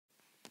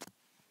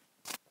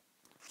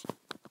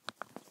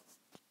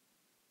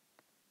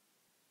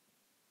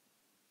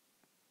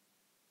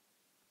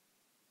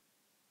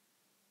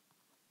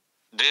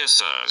Dear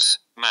sirs,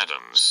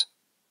 madams.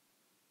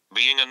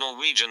 Being a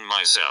Norwegian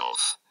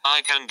myself,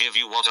 I can give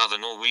you what other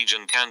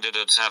Norwegian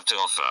candidates have to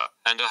offer,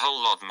 and a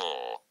whole lot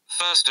more.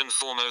 First and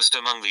foremost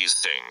among these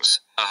things,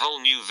 a whole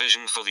new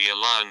vision for the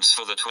alliance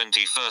for the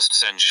 21st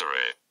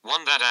century,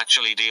 one that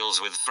actually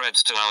deals with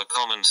threats to our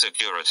common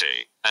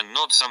security, and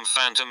not some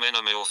phantom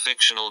enemy or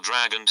fictional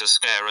dragon to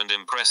scare and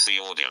impress the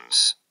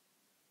audience.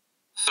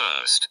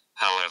 First,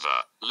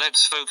 however,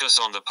 let's focus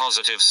on the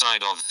positive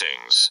side of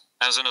things.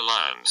 As an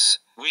alliance,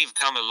 we've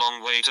come a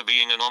long way to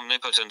being an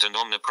omnipotent and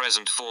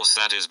omnipresent force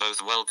that is both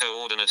well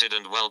coordinated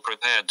and well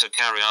prepared to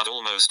carry out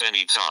almost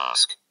any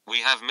task.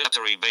 We have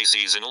military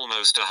bases in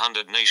almost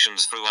 100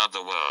 nations throughout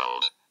the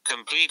world,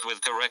 complete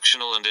with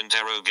correctional and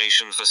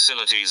interrogation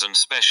facilities and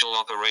special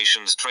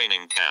operations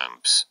training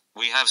camps.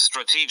 We have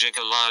strategic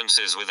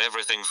alliances with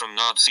everything from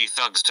Nazi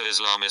thugs to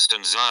Islamist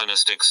and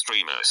Zionist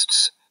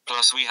extremists.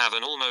 Plus we have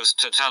an almost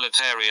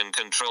totalitarian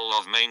control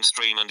of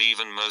mainstream and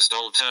even most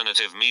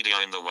alternative media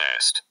in the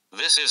West.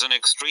 This is an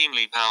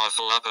extremely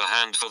powerful upper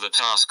hand for the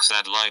tasks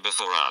that lie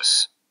before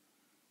us.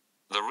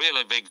 The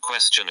really big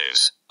question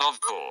is,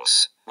 of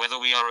course, whether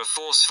we are a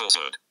force for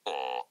good,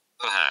 or,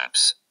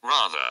 perhaps,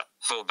 rather,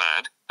 for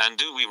bad, and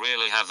do we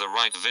really have the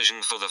right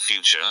vision for the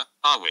future?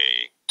 Are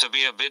we, to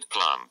be a bit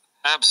plump,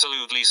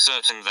 absolutely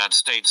certain that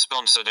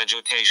state-sponsored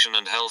education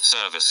and health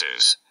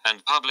services,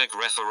 and public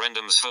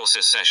referendums for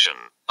secession,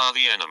 are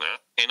the enemy?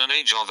 In an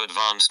age of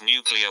advanced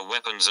nuclear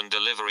weapons and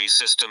delivery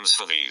systems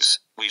for these,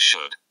 we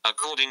should,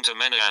 according to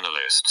many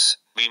analysts,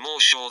 be more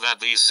sure that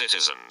these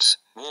citizens,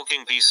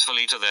 walking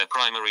peacefully to their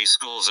primary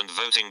schools and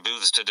voting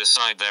booths to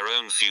decide their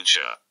own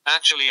future,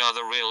 actually are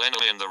the real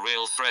enemy and the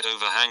real threat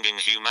overhanging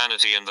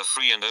humanity and the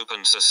free and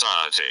open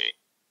society.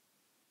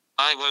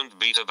 I won't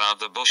beat about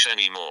the bush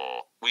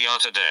anymore. We are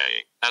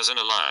today, as an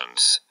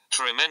alliance,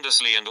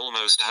 tremendously and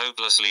almost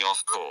hopelessly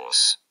off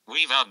course.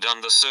 We've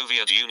outdone the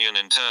Soviet Union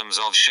in terms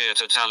of sheer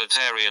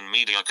totalitarian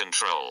media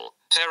control,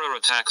 terror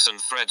attacks and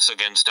threats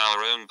against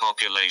our own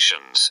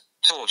populations,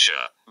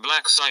 torture,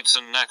 black sites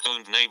and Nacht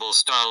und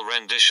Nebel-style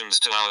renditions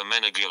to our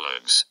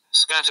menagulags,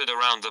 scattered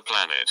around the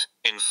planet.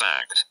 In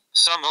fact,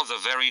 some of the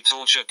very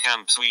torture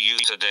camps we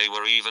use today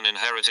were even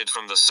inherited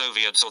from the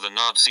Soviets or the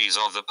Nazis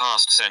of the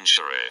past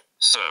century.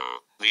 So,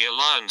 the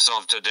alliance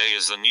of today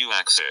is the new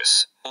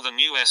Axis, or the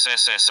new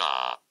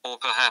SSSR, or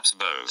perhaps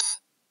both.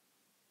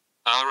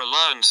 Our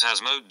alliance has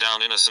mowed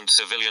down innocent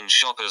civilian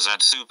shoppers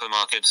at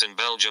supermarkets in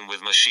Belgium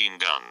with machine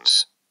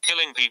guns,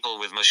 killing people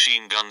with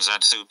machine guns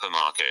at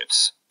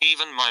supermarkets.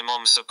 Even my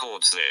mom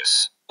supports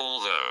this,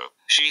 although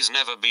she's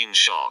never been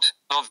shot,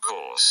 of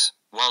course,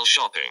 while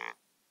shopping.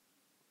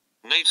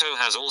 NATO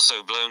has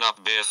also blown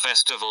up beer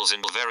festivals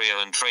in Bavaria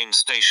and train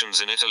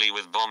stations in Italy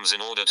with bombs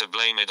in order to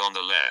blame it on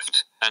the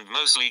left, and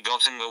mostly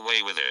gotten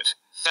away with it,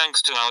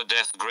 thanks to our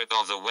death grip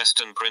of the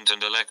Western print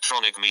and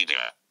electronic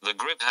media. The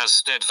grip has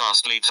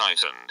steadfastly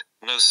tightened,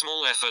 no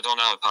small effort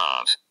on our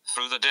part,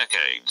 through the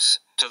decades,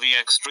 to the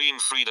extreme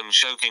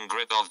freedom-choking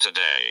grip of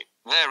today,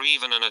 where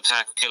even an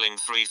attack killing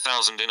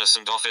 3,000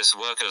 innocent office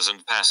workers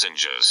and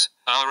passengers,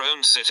 our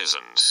own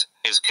citizens,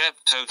 is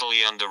kept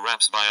totally under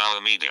wraps by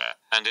our media,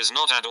 and is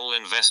not at all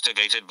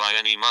investigated by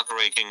any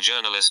muckraking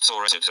journalists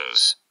or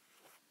editors.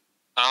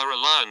 Our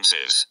alliance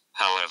is,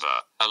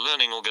 however, a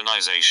learning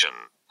organization.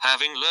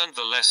 Having learned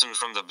the lesson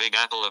from the Big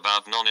Apple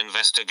about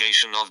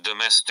non-investigation of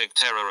domestic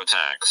terror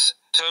attacks,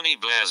 Tony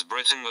Blair's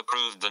Britain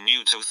approved the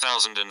new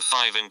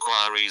 2005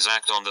 Inquiries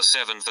Act on the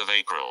 7th of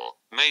April,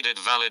 made it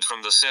valid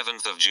from the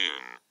 7th of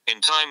June,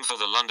 in time for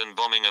the London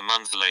bombing a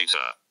month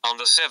later, on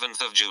the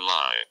 7th of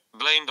July,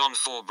 blamed on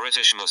 4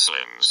 British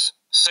Muslims.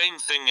 Same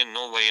thing in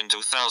Norway in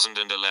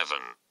 2011.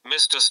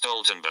 Mr.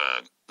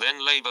 Stoltenberg,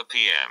 then Labour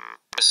PM,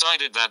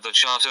 decided that the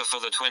charter for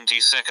the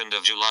 22nd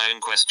of July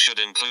inquest should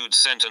include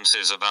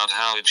sentences about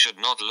how it should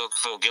not look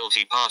for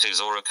guilty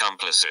parties or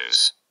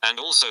accomplices, and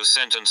also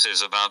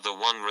sentences about the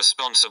one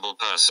responsible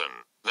person,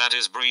 that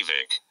is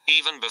Breivik,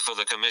 even before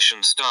the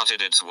commission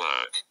started its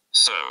work.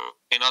 So,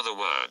 in other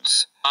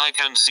words, I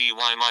can see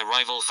why my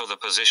rival for the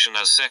position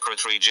as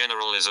Secretary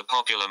General is a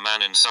popular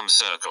man in some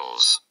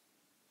circles.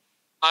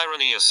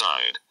 Irony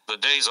aside, the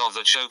days of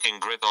the choking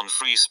grip on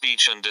free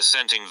speech and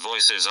dissenting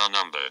voices are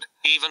numbered,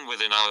 even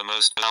within our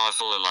most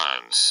powerful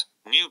alliance.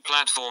 New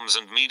platforms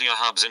and media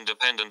hubs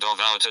independent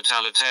of our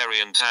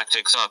totalitarian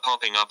tactics are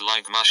popping up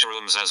like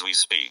mushrooms as we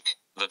speak.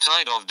 The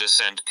tide of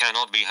dissent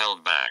cannot be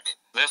held back.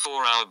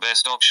 Therefore our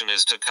best option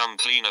is to come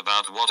clean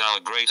about what our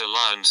great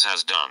alliance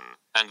has done,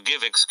 and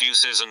give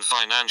excuses and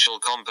financial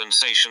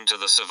compensation to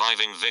the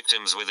surviving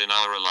victims within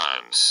our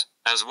alliance,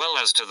 as well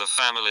as to the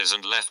families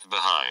and left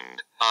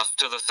behind,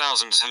 after the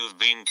thousands who've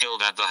been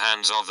killed at the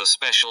hands of the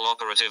special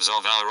operatives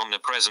of our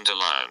omnipresent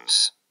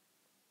alliance.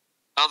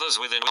 Others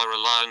within our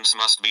alliance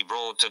must be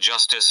brought to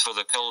justice for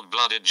the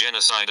cold-blooded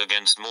genocide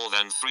against more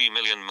than 3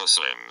 million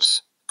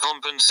Muslims.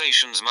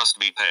 Compensations must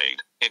be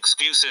paid,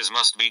 excuses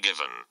must be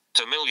given,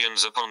 to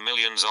millions upon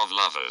millions of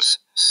lovers,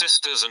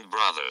 sisters and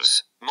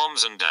brothers,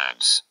 moms and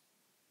dads.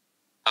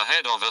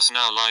 Ahead of us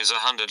now lies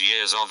 100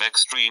 years of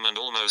extreme and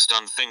almost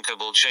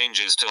unthinkable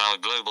changes to our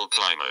global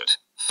climate,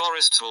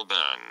 forests will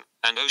burn,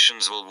 and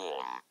oceans will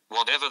warm,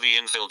 whatever the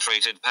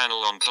infiltrated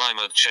panel on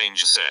climate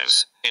change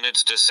says, in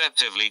its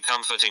deceptively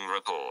comforting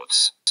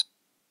reports.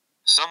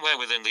 Somewhere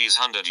within these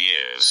 100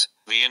 years,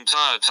 the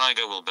entire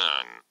taiga will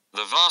burn.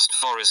 The vast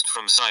forest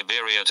from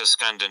Siberia to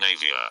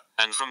Scandinavia,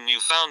 and from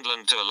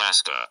Newfoundland to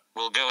Alaska,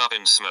 will go up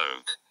in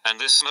smoke, and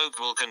this smoke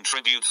will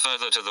contribute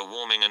further to the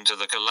warming and to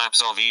the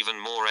collapse of even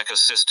more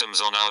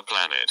ecosystems on our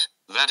planet.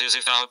 That is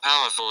if our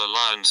powerful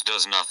alliance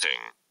does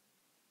nothing.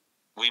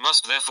 We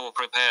must therefore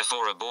prepare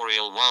for a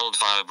boreal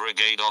wildfire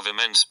brigade of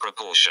immense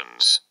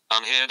proportions.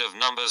 Unheard of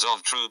numbers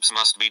of troops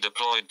must be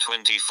deployed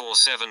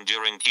 24/7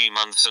 during key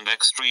months and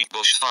extreme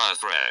bushfire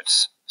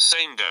threats.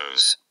 Same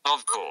goes,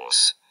 of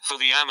course, for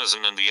the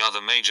Amazon and the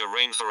other major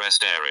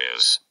rainforest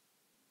areas.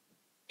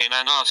 In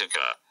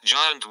Antarctica,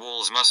 giant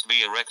walls must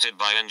be erected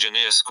by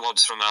engineer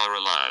squads from our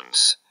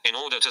alliance, in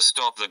order to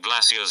stop the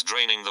glaciers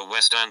draining the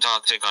West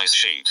Antarctic ice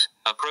sheet,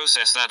 a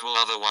process that will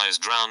otherwise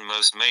drown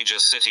most major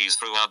cities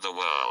throughout the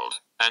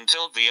world, and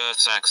tilt the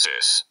Earth's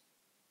axis.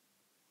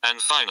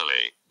 And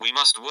finally, we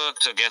must work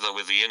together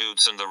with the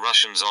Inuits and the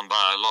Russians on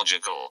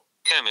biological,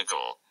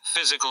 chemical,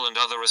 physical and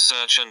other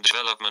research and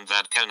development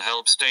that can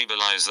help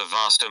stabilize the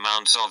vast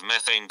amounts of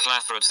methane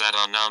clathrates that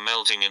are now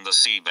melting in the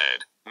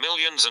seabed.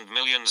 Millions and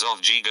millions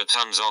of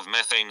gigatons of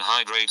methane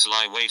hydrates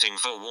lie waiting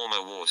for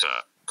warmer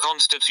water,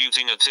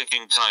 constituting a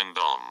ticking time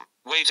bomb,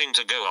 waiting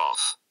to go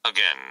off,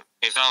 again,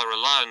 if our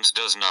alliance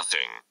does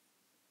nothing.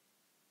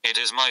 It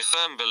is my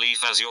firm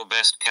belief as your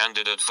best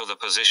candidate for the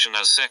position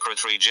as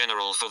Secretary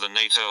General for the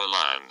NATO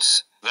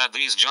Alliance, that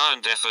these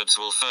giant efforts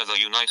will further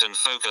unite and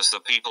focus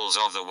the peoples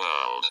of the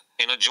world,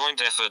 in a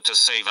joint effort to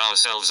save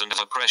ourselves and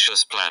our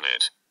precious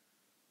planet.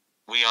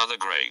 We are the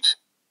great.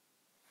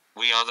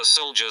 We are the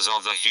soldiers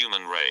of the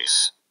human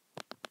race.